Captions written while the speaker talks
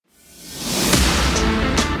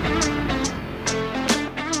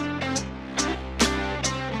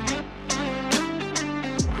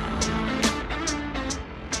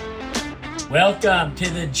Welcome to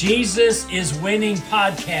the Jesus is Winning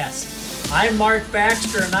podcast. I'm Mark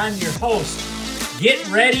Baxter and I'm your host. Get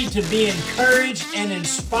ready to be encouraged and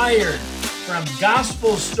inspired from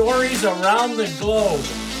gospel stories around the globe.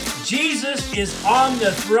 Jesus is on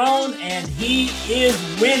the throne and he is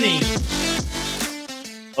winning.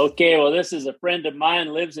 Okay, well, this is a friend of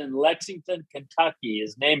mine, lives in Lexington, Kentucky.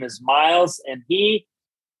 His name is Miles, and he's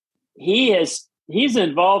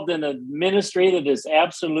involved in a ministry that is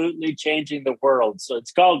absolutely changing the world. So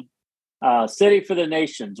it's called City for the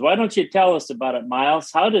Nations. Why don't you tell us about it,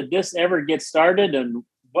 Miles? How did this ever get started, and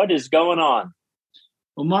what is going on?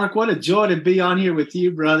 Well, Mark, what a joy to be on here with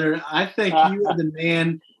you, brother. I think you are the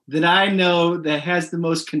man that I know that has the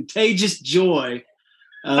most contagious joy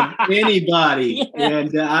of anybody. Yeah.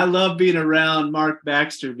 And I love being around Mark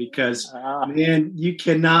Baxter because, man, you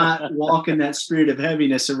cannot walk in that spirit of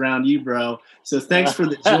heaviness around you, bro. So thanks for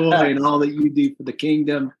the joy and all that you do for the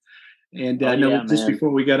kingdom. And I know just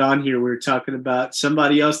before we got on here, we were talking about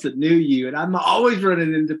somebody else that knew you. And I'm always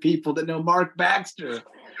running into people that know Mark Baxter,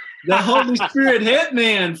 the Holy Spirit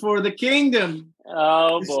hitman for the kingdom.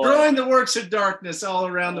 Oh, destroying the works of darkness all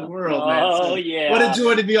around the world, man. Oh, yeah. What a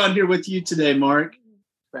joy to be on here with you today, Mark.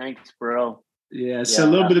 Thanks, bro. Yeah, so a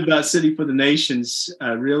little bit about City for the Nations.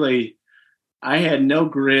 Really, I had no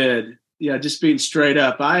grid. Yeah, just being straight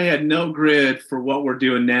up, I had no grid for what we're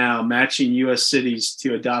doing now, matching U.S. cities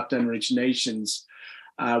to adopt unreached nations.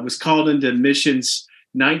 I was called into missions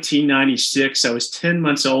 1996. I was 10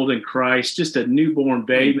 months old in Christ, just a newborn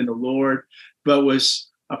babe in the Lord, but was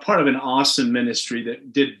a part of an awesome ministry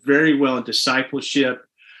that did very well in discipleship.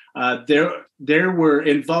 There were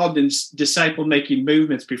involved in disciple-making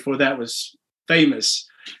movements before that was famous,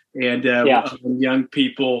 and young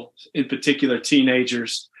people, in particular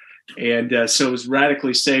teenagers. And so I was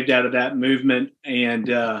radically saved out of that movement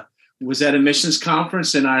and was at a missions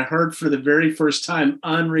conference, and I heard for the very first time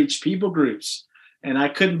unreached people groups. And I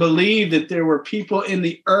couldn't believe that there were people in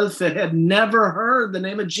the earth that had never heard the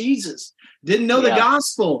name of Jesus, didn't know the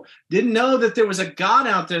gospel, didn't know that there was a God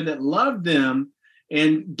out there that loved them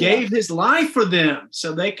and gave his life for them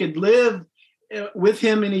so they could live with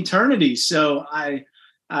him in eternity. So I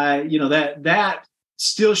that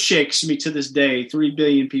still shakes me to this day. 3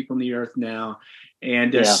 billion people in the earth now.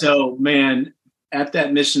 And so, man, at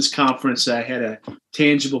that missions conference, I had a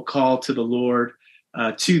tangible call to the Lord,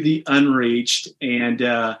 to the unreached,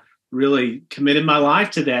 and really committed my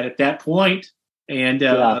life to that at that point. And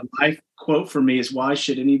a life quote for me is, why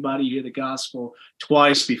should anybody hear the gospel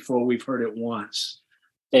twice before we've heard it once?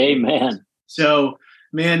 Amen. So,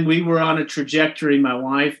 man, we were on a trajectory. My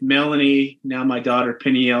wife, Melanie, now my daughter,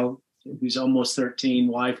 Peniel, who's almost 13,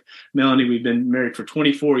 wife, Melanie, we've been married for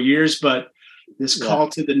 24 years, but this call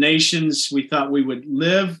to the nations, we thought we would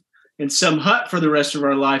live in some hut for the rest of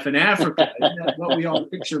our life in Africa. That's what we all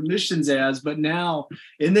picture missions as. But now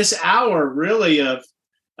in this hour really of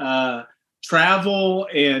travel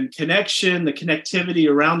and connection, the connectivity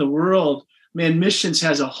around the world, man, missions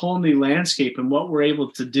has a whole new landscape, and what we're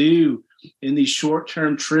able to do in these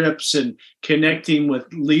short-term trips and connecting with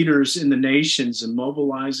leaders in the nations and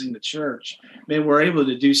mobilizing the church, man, we're able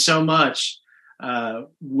to do so much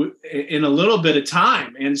in a little bit of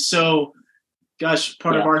time. And so, gosh,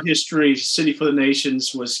 part of our history, City for the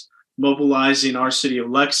Nations, was mobilizing our city of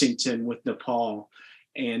Lexington with Nepal.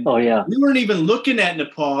 And we weren't even looking at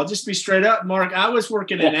Nepal. Just be straight up, Mark. I was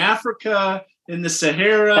working in Africa, in the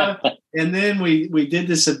Sahara, and then we did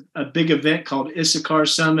this a big event called Issachar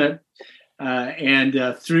Summit,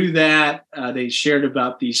 and through that they shared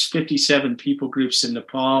about these 57 people groups in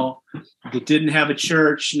Nepal that didn't have a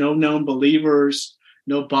church, no known believers,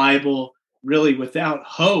 no Bible, really without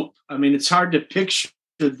hope. I mean, it's hard to picture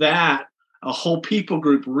that, a whole people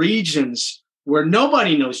group, regions where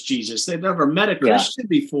nobody knows Jesus. They've never met a Christian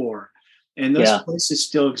before, and those places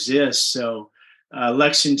still exist. So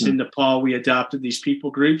Lexington, Nepal, we adopted these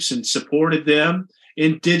people groups and supported them.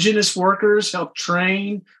 Indigenous workers helped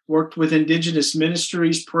train, worked with indigenous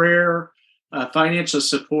ministries, prayer, financial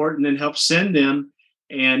support, and then helped send them.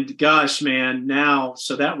 And gosh, man, now,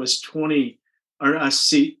 so that was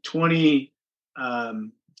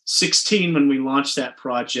 2016 when we launched that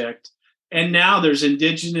project. And now there's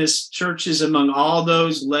indigenous churches among all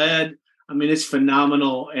those led. I mean, it's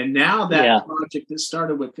phenomenal. And now that project that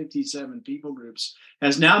started with 57 people groups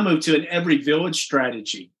has now moved to an every village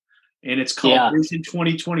strategy. And it's called Vision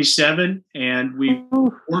 2027. And we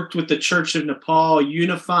worked with the Church of Nepal,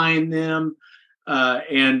 unifying them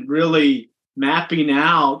and really mapping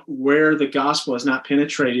out where the gospel has not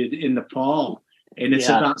penetrated in Nepal. And it's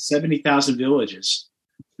about 70,000 villages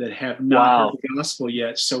that have not heard the gospel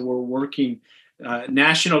yet. So we're working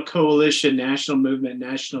national coalition, national movement,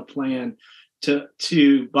 national plan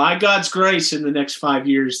to by God's grace in the next 5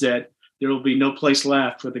 years that there will be no place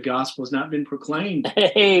left where the gospel has not been proclaimed.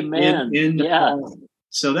 Amen. In Nepal.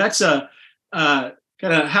 So that's a kind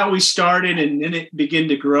of how we started, and then it began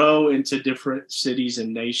to grow into different cities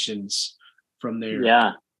and nations from there.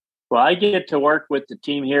 Yeah. Well, I get to work with the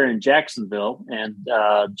team here in Jacksonville, and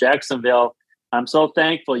Jacksonville, I'm so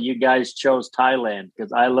thankful you guys chose Thailand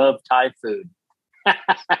because I love Thai food.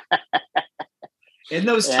 And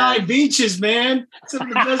those Thai beaches, man.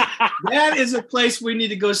 That is a place we need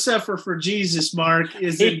to go suffer for Jesus, Mark,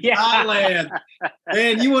 is in Thailand.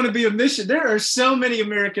 Man, you want to be a mission. There are so many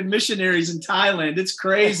American missionaries in Thailand. It's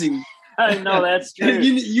crazy. I know, that's true.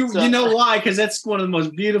 You know why? Because that's one of the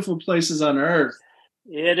most beautiful places on earth.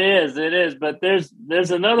 It is. But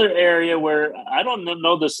there's another area where I don't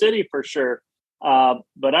know the city for sure,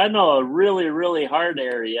 but I know a really, really hard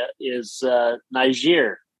area is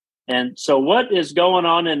Niger. And so what is going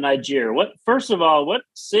on in Niger? First of all, what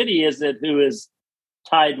city is it who is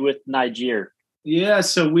tied with Niger? Yeah,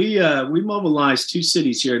 so we mobilized two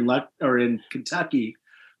cities here in Kentucky,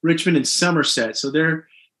 Richmond and Somerset. So they're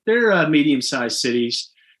medium-sized cities.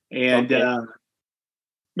 And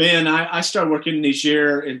man, I started working in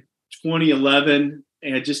Niger in 2011,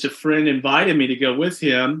 and just a friend invited me to go with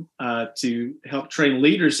him to help train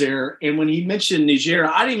leaders there. And when he mentioned Niger,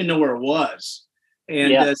 I didn't even know where it was.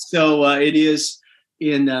 And so it is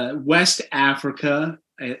in West Africa,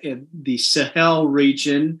 in the Sahel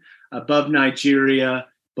region, above Nigeria,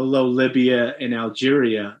 below Libya and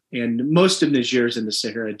Algeria. And most of Niger is in the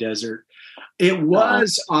Sahara Desert. It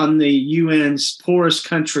was on the UN's poorest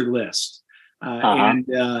country list. And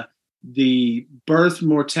the birth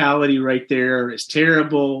mortality right there is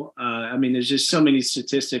terrible. I mean, there's just so many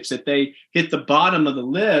statistics that they hit the bottom of the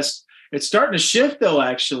list. It's starting to shift, though,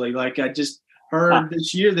 actually. Like I just heard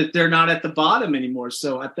this year that they're not at the bottom anymore.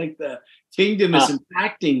 So I think the kingdom is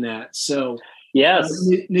impacting that. So yes,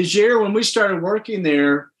 Niger, when we started working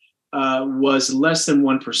there, was less than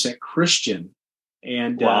 1% Christian.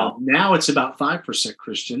 And now it's about 5%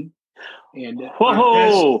 Christian. And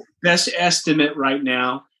our best estimate right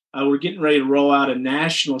now, we're getting ready to roll out a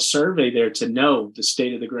national survey there to know the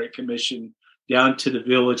state of the Great Commission down to the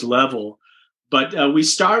village level. But we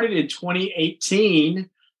started in 2018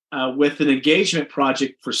 with an engagement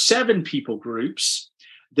project for 7 people groups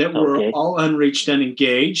that were all unreached,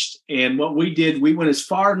 unengaged. And what we did, we went as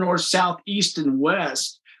far north, south, east, and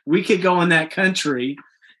west we could go in that country.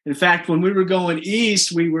 In fact, when we were going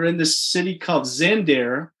east, we were in this city called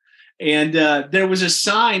Zender, and there was a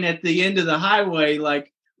sign at the end of the highway,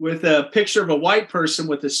 like with a picture of a white person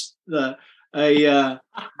with a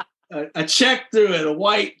check through it, a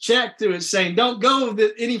white check through it, saying, "Don't go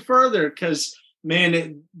any further," because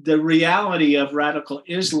man, the reality of radical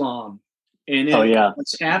Islam and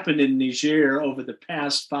what's happened in Niger over the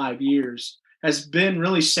past 5 years has been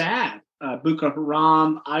really sad. Boko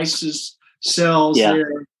Haram, ISIS cells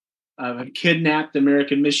there have kidnapped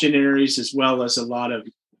American missionaries, as well as a lot of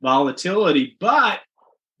volatility. But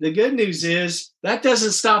the good news is that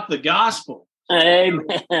doesn't stop the gospel.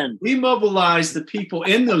 Amen. We mobilize the people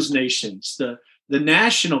in those nations, the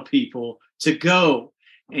national people, to go.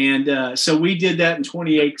 And so we did that in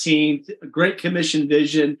 2018, Great Commission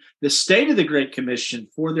vision, the state of the Great Commission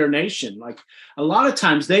for their nation. Like a lot of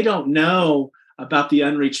times they don't know about the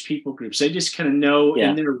unreached people groups. They just kind of know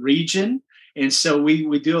in their region. And so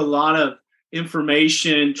we do a lot of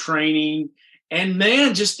information, training, and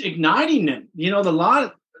man, just igniting them.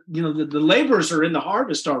 The laborers are in the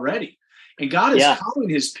harvest already. And God is calling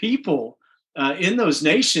his people in those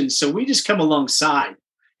nations. So we just come alongside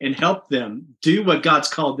and help them do what God's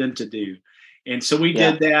called them to do. And so we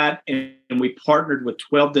did that, and we partnered with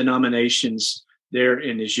 12 denominations there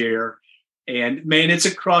in Niger. And man, it's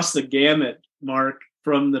across the gamut, Mark,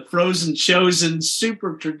 from the frozen chosen,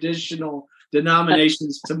 super traditional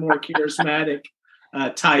denominations to more charismatic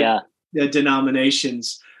type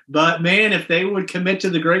denominations. But man, if they would commit to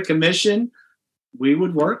the Great Commission, we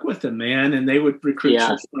would work with them, man, and they would recruit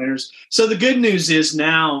church planners. So the good news is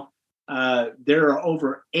now there are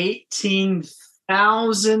over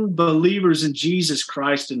 18,000 believers in Jesus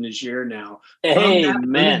Christ in Niger now.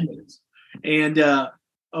 Amen. And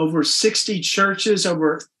over 60 churches,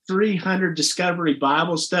 over 300 Discovery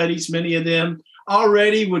Bible studies. Many of them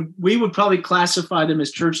already we would probably classify them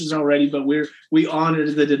as churches already, but we honor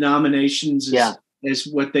the denominations as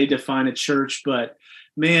what they define a church. But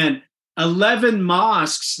man, 11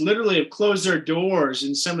 mosques literally have closed their doors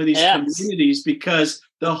in some of these communities because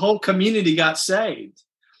the whole community got saved.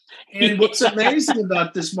 And what's amazing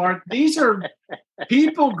about this, Mark, these are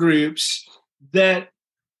people groups that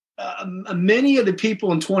many of the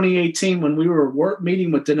people in 2018, when we were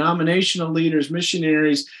meeting with denominational leaders,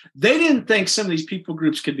 missionaries, they didn't think some of these people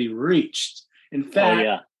groups could be reached. In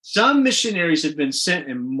fact, some missionaries have been sent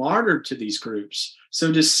and martyred to these groups.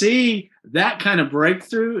 So to see that kind of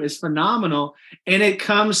breakthrough is phenomenal. And it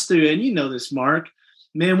comes through, and you know this, Mark,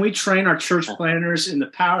 man, we train our church planners in the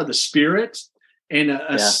power of the Spirit and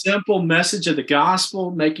a simple message of the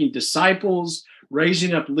gospel, making disciples,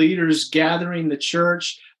 raising up leaders, gathering the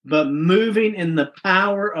church, but moving in the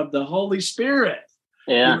power of the Holy Spirit.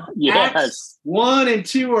 Yeah. You know, Acts 1 and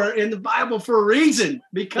 2 are in the Bible for a reason,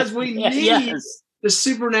 because we need the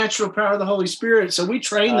supernatural power of the Holy Spirit. So we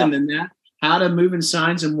train them in that, how to move in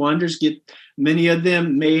signs and wonders. Many of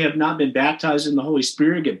them may have not been baptized in the Holy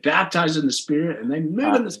Spirit, get baptized in the Spirit, and they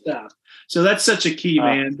move in the stuff. So that's such a key,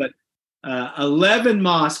 man. But 11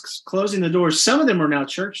 mosques closing the doors. Some of them are now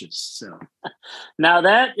churches. So now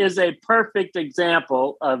that is a perfect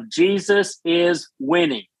example of Jesus is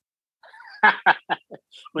winning.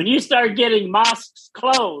 When you start getting mosques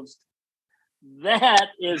closed, that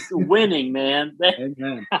is winning, man.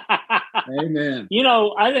 Amen. Amen. You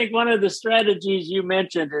know, I think one of the strategies you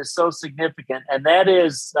mentioned is so significant, and that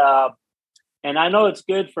is, and I know it's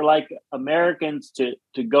good for like Americans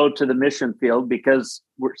to go to the mission field because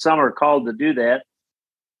some are called to do that,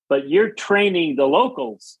 but you're training the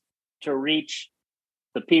locals to reach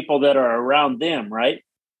the people that are around them, right?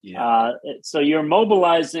 Yeah. So you're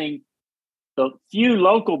mobilizing the few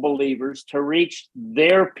local believers to reach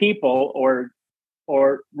their people or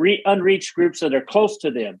unreached groups that are close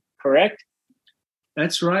to them, correct?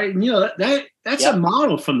 That's right. And, you know, that's a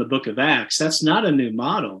model from the book of Acts. That's not a new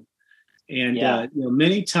model. And, you know,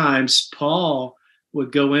 many times Paul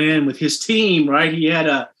would go in with his team, right? He had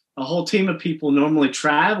a whole team of people normally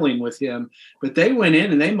traveling with him, but they went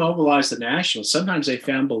in and they mobilized the nationals. Sometimes they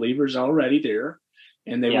found believers already there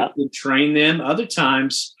and they would train them. Other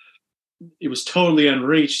times it was totally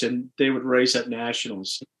unreached and they would raise up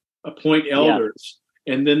nationals, appoint elders,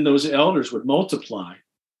 and then those elders would multiply.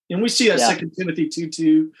 And we see that 2 Timothy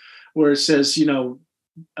 2:2, where it says, you know,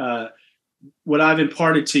 what I've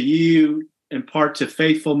imparted to you, impart to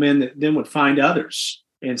faithful men that then would find others.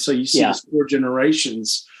 And so you see the 4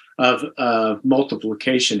 generations of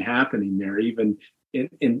multiplication happening there, even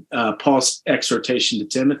in Paul's exhortation to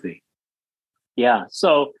Timothy. Yeah.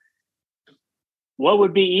 So what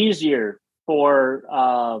would be easier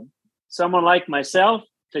for someone like myself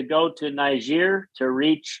to go to Niger to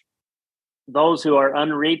reach those who are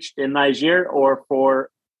unreached in Niger, or for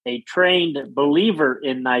a trained believer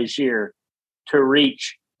in Niger to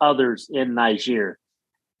reach others in Niger?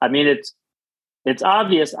 I mean, it's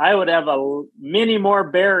obvious. I would have many more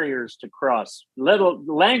barriers to cross. Little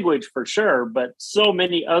language for sure, but so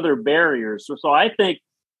many other barriers. So I think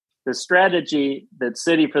the strategy that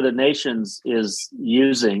City for the Nations is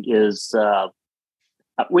using is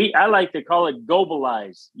I like to call it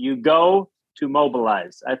globalize. You go to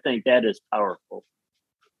mobilize. I think that is powerful.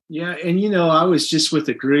 Yeah, and you know, I was just with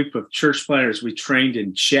a group of church planners we trained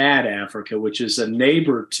in Chad, Africa, which is a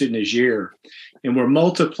neighbor to Niger, and we're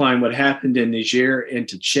multiplying what happened in Niger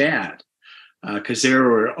into Chad, because there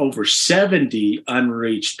were over 70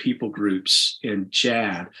 unreached people groups in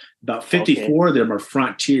Chad. About 54 of them are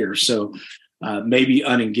frontier, so maybe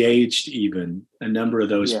unengaged even, a number of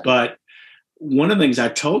those. But one of the things I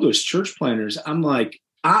told those church planners, I'm like,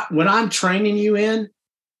 when I'm training you in,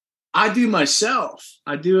 I do myself.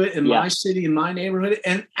 I do it in my city, in my neighborhood.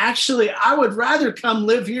 And actually, I would rather come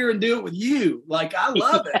live here and do it with you. Like, I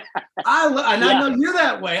love it. I know you're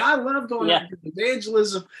that way. I love going out to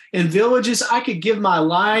evangelism in villages. I could give my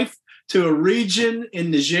life to a region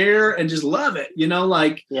in Niger and just love it, you know,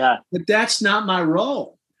 like, but that's not my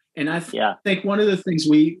role. And I think one of the things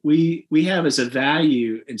we have as a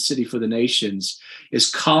value in City for the Nations is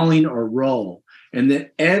calling or role. And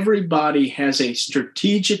that everybody has a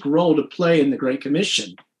strategic role to play in the Great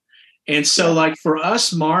Commission. And so like for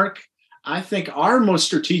us, Mark, I think our most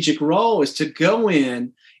strategic role is to go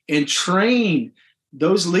in and train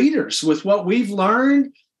those leaders with what we've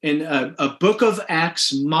learned in a Book of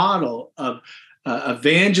Acts model of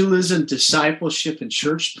evangelism, discipleship, and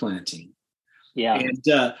church planting. Yeah.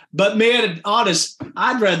 And but man, honest,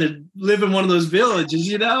 I'd rather live in one of those villages,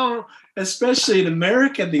 you know, especially in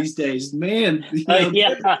America these days. Man, you know,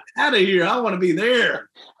 get out of here. I want to be there.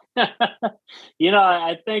 You know,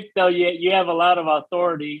 I think though you have a lot of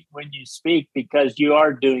authority when you speak because you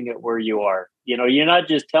are doing it where you are. You know, you're not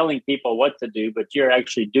just telling people what to do, but you're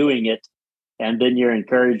actually doing it, and then you're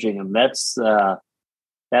encouraging them. That's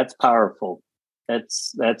powerful.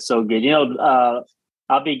 That's so good. You know,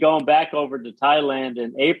 I'll be going back over to Thailand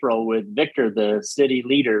in April with Victor, the city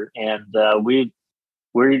leader, and we're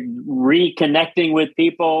reconnecting with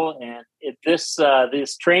people. And this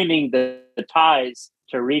training the Thais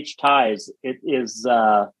to reach Thais, it is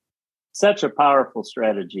such a powerful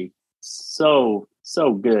strategy. So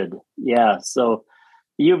good. Yeah. So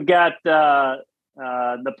you've got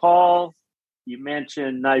Nepal. You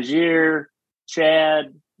mentioned Niger,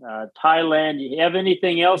 Chad, Thailand. You have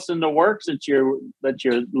anything else in the works that you're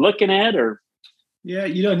looking at, or? Yeah,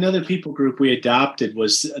 another people group we adopted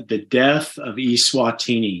was the Deaf of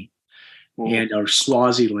Eswatini and our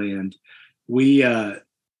Swaziland. I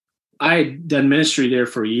had done ministry there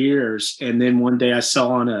for years, and then one day I saw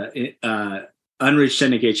on a unreached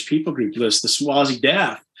unengaged people group list the Swazi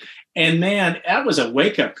Deaf, and man, that was a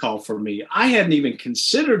wake up call for me. I hadn't even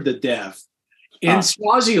considered the deaf in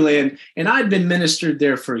Swaziland, and I'd been ministered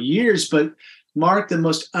there for years. But Mark, the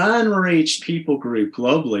most unreached people group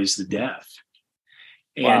globally is the deaf,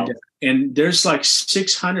 and there's like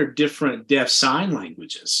 600 different deaf sign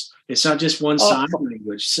languages. It's not just one sign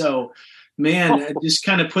language. So, man, just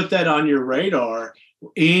kind of put that on your radar.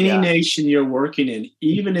 Any nation you're working in,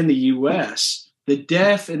 even in the U.S., the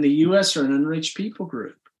deaf in the U.S. are an unreached people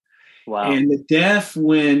group. Wow. And the deaf,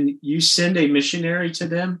 when you send a missionary to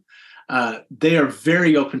them, they are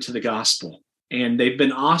very open to the gospel. And they've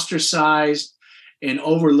been ostracized and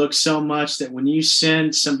overlooked so much that when you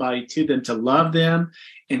send somebody to them to love them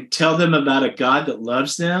and tell them about a God that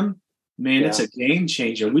loves them, man, it's a game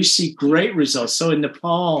changer. We see great results. So in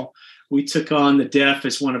Nepal, we took on the deaf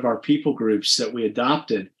as one of our people groups that we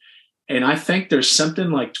adopted. And I think there's something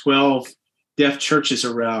like 12 deaf churches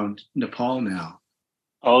around Nepal now.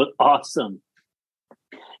 Oh, awesome.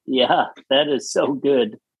 Yeah, that is so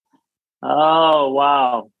good. Oh,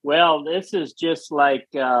 wow. Well, this is just like,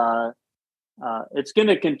 it's going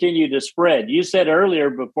to continue to spread. You said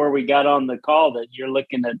earlier before we got on the call that you're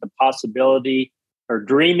looking at the possibility or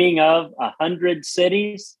dreaming of 100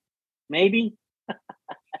 cities, maybe?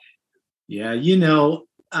 Yeah,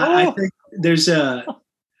 I think there's a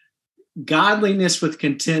godliness with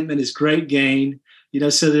contentment is great gain.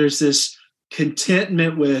 So there's this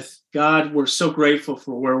contentment with God. We're so grateful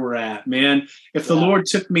for where we're at, man. If the Lord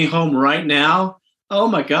took me home right now, oh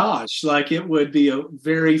my gosh, like it would be a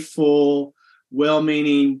very full,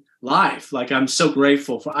 well-meaning life. Like I'm so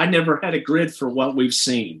grateful I never had a grid for what we've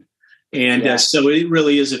seen. And so it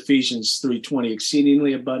really is Ephesians 3:20,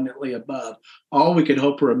 exceedingly abundantly above all we could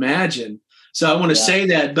hope or imagine. So I want to say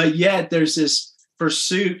that, but yet there's this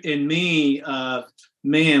pursuit in me of,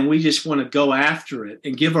 man, we just want to go after it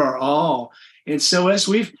and give our all. And so as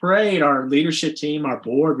we've prayed, our leadership team, our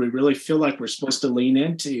board, we really feel like we're supposed to lean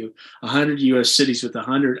into 100 U.S. cities with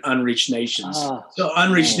 100 unreached nations. So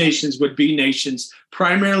unreached nations would be nations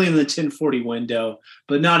primarily in the 1040 window,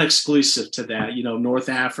 but not exclusive to that. North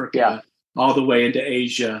Africa, all the way into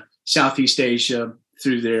Asia, Southeast Asia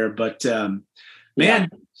through there. But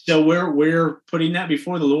so we're putting that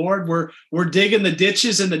before the Lord. We're digging the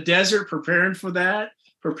ditches in the desert, preparing for that,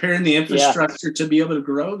 preparing the infrastructure to be able to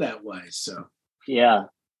grow that way. So,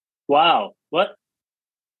 wow, what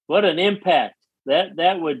an impact!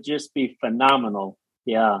 That would just be phenomenal.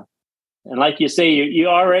 Yeah, and like you say, you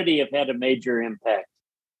already have had a major impact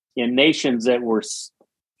in nations that were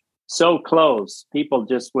so close. People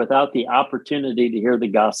just without the opportunity to hear the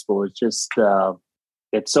gospel. It's just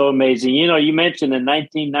it's so amazing. You mentioned in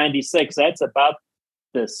 1996. That's about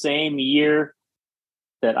the same year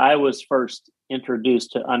that I was first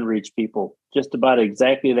introduced to unreached people, just about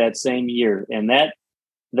exactly that same year. And that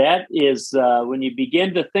is when you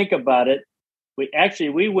begin to think about it,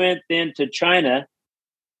 we went then to China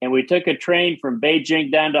and we took a train from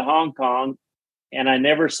Beijing down to Hong Kong, and I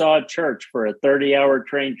never saw a church for a 30-hour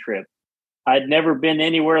train trip. I'd never been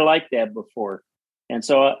anywhere like that before. And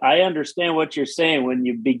so I understand what you're saying when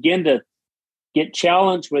you begin to get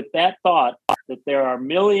challenged with that thought that there are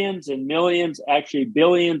millions and millions, actually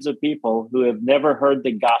billions of people who have never heard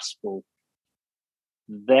the gospel.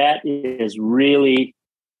 That is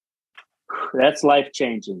that's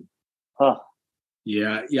life-changing. Oh.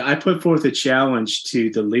 Yeah. I put forth a challenge to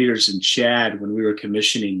the leaders in Chad when we were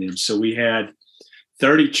commissioning them. So we had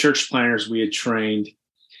 30 church planners we had trained,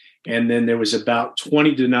 and then there was about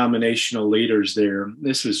 20 denominational leaders there.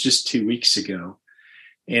 This was just 2 weeks ago.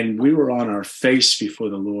 And we were on our face before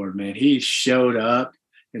the Lord, man. He showed up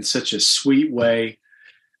in such a sweet way.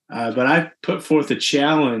 But I put forth a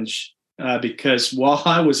challenge because while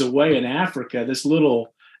I was away in Africa, this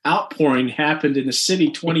little outpouring happened in a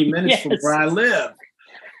city 20 minutes from where I live.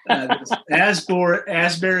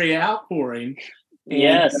 Asbury outpouring.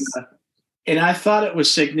 And, And I thought it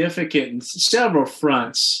was significant in several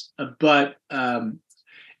fronts. But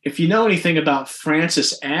if you know anything about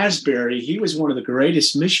Francis Asbury, he was one of the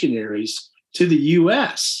greatest missionaries to the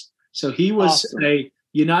U.S. So he was a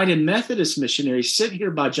United Methodist missionary sent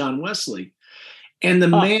here by John Wesley. And the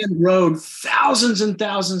man rode thousands and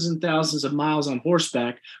thousands and thousands of miles on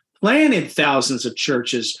horseback, planted thousands of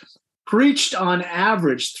churches, preached on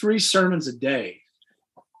average 3 sermons a day.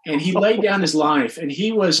 And he laid down his life, and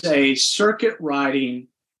he was a circuit riding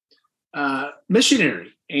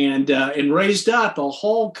missionary and raised up a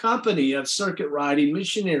whole company of circuit riding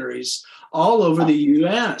missionaries all over the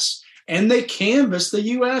U.S. And they canvassed the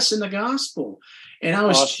U.S. in the gospel. And I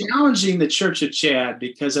was challenging the Church of Chad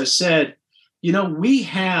because I said, we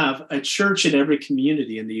have a church in every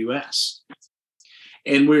community in the U.S.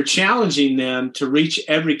 And we're challenging them to reach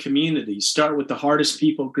every community, start with the hardest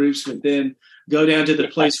people groups, but then go down to the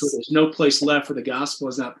place where there's no place left where the gospel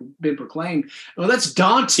has not been proclaimed. Well, that's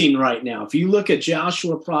daunting right now. If you look at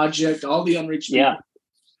Joshua Project, all the unreached people,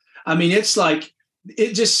 I mean, it's like,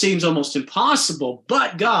 it just seems almost impossible,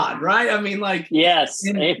 but God, right? I mean, like, yes,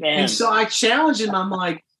 amen. And so I challenged him. I'm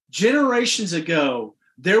like, generations ago,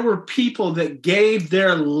 there were people that gave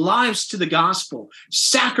their lives to the gospel,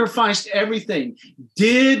 sacrificed everything,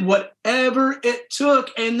 did whatever it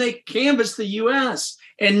took, and they canvassed the U.S.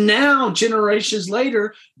 And now, generations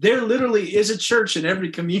later, there literally is a church in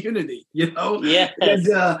every community, Yes.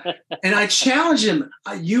 And I challenge him,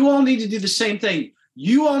 you all need to do the same thing.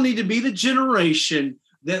 You all need to be the generation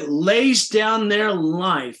that lays down their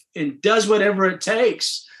life and does whatever it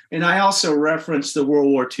takes. And I also referenced the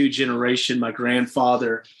World War II generation, my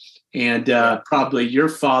grandfather, and probably your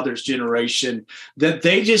father's generation, that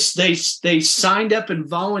they signed up and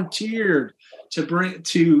volunteered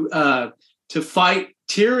to fight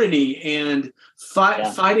tyranny and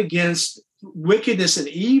fight against wickedness and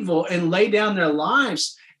evil and lay down their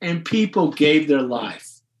lives. And people gave their life,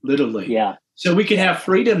 literally. Yeah. So we can have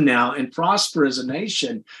freedom now and prosper as a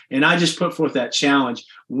nation. And I just put forth that challenge.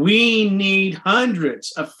 We need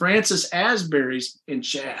hundreds of Francis Asburys in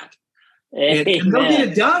Chad. And they'll get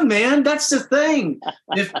it done, man. That's the thing.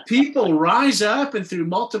 If people rise up and through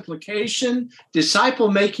multiplication,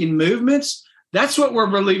 disciple-making movements, that's what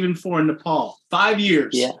we're believing for in Nepal. 5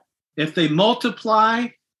 years. Yeah. If they multiply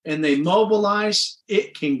and they mobilize,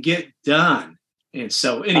 it can get done. And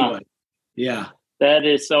so anyway, yeah. That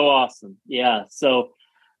is so awesome. Yeah. So,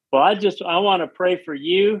 well, I want to pray for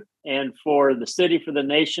you and for the City for the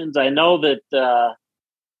Nations. I know that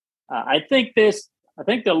I think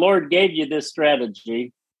the Lord gave you this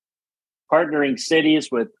strategy, partnering cities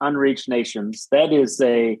with unreached nations. That is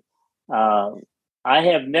I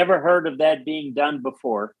have never heard of that being done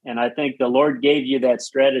before. And I think the Lord gave you that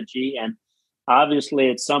strategy. And obviously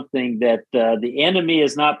it's something that the enemy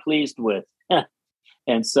is not pleased with.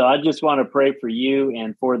 And so I just want to pray for you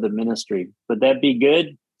and for the ministry. Would that be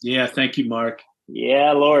good? Yeah. Thank you, Mark.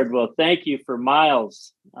 Yeah, Lord. Well, thank you for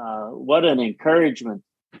Miles. What an encouragement.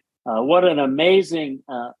 What an amazing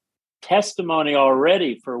testimony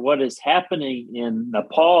already for what is happening in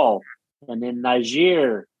Nepal and in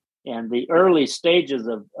Niger and the early stages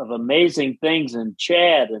of amazing things in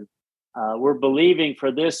Chad. And we're believing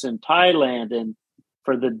for this in Thailand and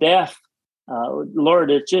for the deaf. Lord,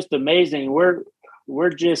 it's just amazing. We're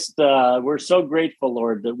so grateful,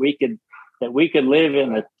 Lord, that we could live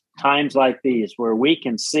in times like these where we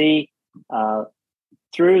can see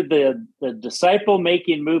through the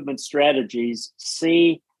disciple-making movement strategies,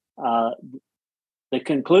 see the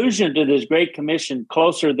conclusion to this Great Commission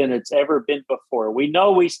closer than it's ever been before. We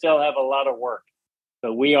know we still have a lot of work,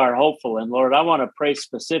 but we are hopeful. And Lord, I want to pray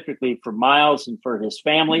specifically for Miles and for his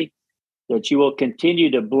family, that you will continue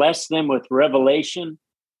to bless them with revelation,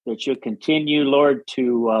 that you'll continue, Lord,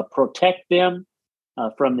 to protect them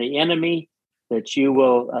from the enemy, that you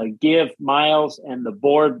will give Miles and the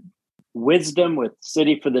board wisdom with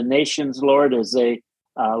City for the Nations, Lord, as they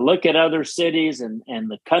look at other cities and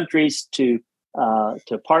the countries to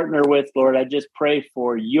partner with. Lord, I just pray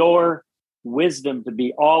for your wisdom to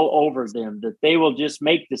be all over them, that they will just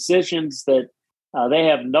make decisions that they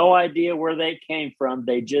have no idea where they came from.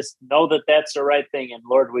 They just know that that's the right thing. And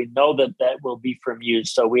Lord, we know that that will be from you.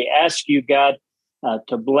 So we ask you, God,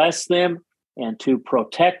 to bless them and to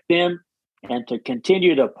protect them and to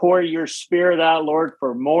continue to pour your Spirit out, Lord,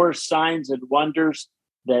 for more signs and wonders,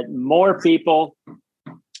 that more people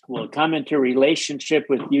will come into relationship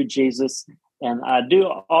with you, Jesus. And I do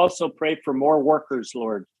also pray for more workers,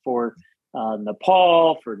 Lord, for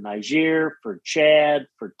Nepal, for Niger, for Chad,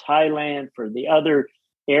 for Thailand, for the other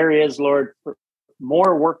areas, Lord, for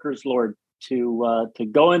more workers, Lord, to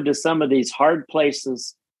go into some of these hard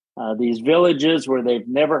places these villages where they've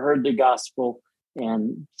never heard the gospel,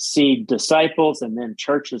 and see disciples and then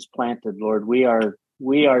churches planted. Lord, we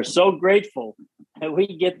are so grateful that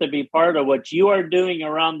we get to be part of what you are doing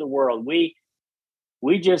around the world. We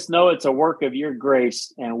just know it's a work of your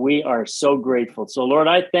grace, and we are so grateful. So, Lord,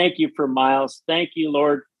 I thank you for Miles. Thank you,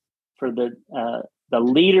 Lord, for the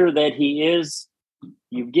leader that he is.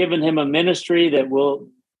 You've given him a ministry that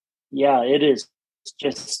it is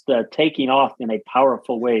just taking off in a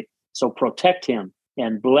powerful way. So protect him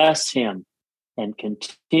and bless him and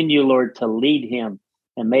continue, Lord, to lead him.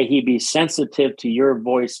 And may he be sensitive to your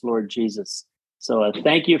voice, Lord Jesus. So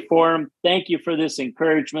thank you for him. Thank you for this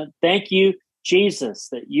encouragement. Thank you, Jesus,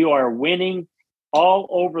 that you are winning all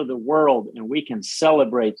over the world, and we can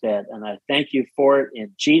celebrate that. And I thank you for it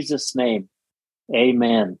in Jesus' name.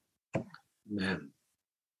 Amen. Amen.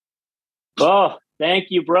 Oh, thank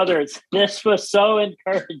you, brothers. This was so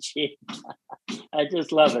encouraging. I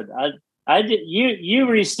just love it. You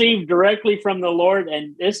received directly from the Lord,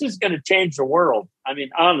 and this is going to change the world. I mean,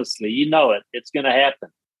 honestly, you know it. It's going to happen.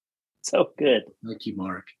 So good. Thank you,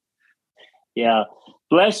 Mark. Yeah.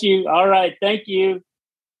 Bless you. All right. Thank you.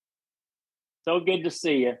 So good to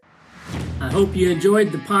see you. I hope you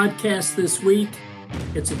enjoyed the podcast this week.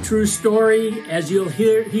 It's a true story, as you'll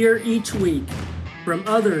hear each week from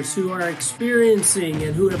others who are experiencing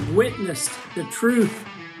and who have witnessed the truth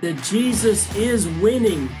that Jesus is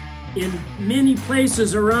winning in many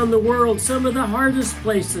places around the world, some of the hardest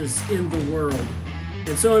places in the world.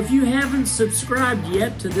 And so if you haven't subscribed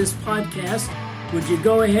yet to this podcast, would you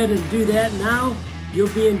go ahead and do that now?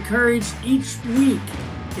 You'll be encouraged each week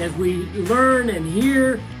as we learn and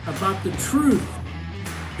hear about the truth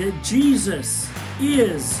that Jesus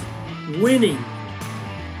is winning.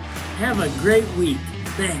 Have a great week.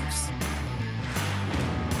 Thanks.